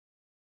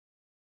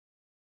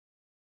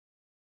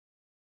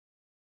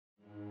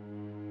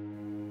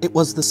It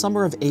was the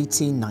summer of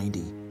 1890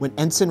 when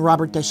Ensign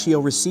Robert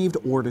Deschio received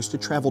orders to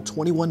travel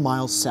 21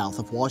 miles south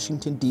of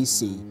Washington,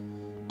 D.C.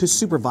 to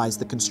supervise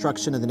the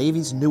construction of the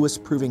Navy's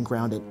newest proving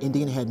ground at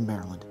Indian Head,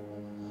 Maryland.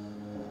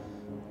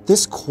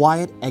 This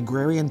quiet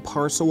agrarian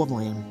parcel of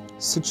land,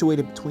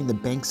 situated between the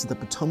banks of the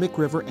Potomac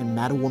River and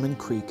Mattawoman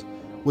Creek,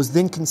 was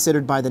then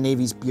considered by the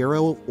Navy's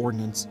Bureau of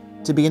Ordnance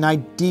to be an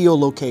ideal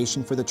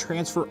location for the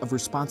transfer of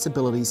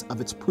responsibilities of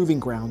its proving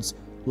grounds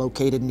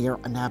located near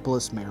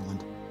Annapolis,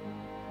 Maryland.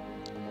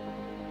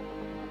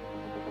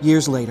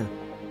 Years later,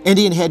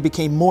 Indian Head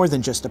became more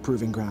than just a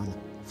proving ground,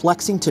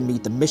 flexing to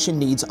meet the mission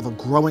needs of a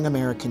growing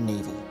American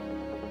Navy.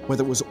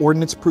 Whether it was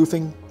ordnance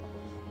proofing,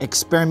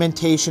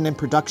 experimentation and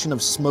production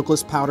of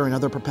smokeless powder and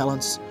other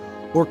propellants,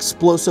 or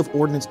explosive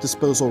ordnance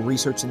disposal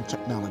research and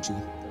technology,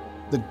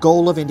 the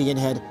goal of Indian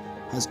Head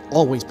has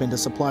always been to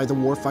supply the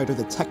warfighter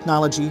the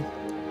technology,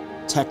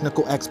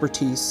 technical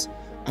expertise,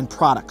 and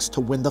products to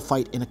win the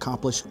fight and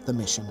accomplish the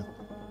mission.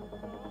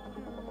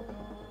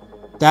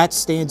 That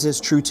stands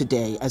as true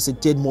today as it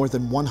did more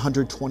than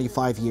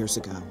 125 years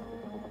ago.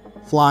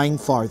 Flying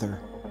farther,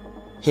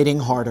 hitting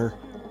harder,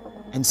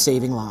 and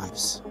saving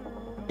lives.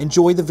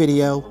 Enjoy the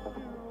video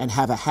and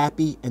have a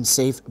happy and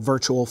safe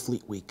virtual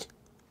Fleet Week.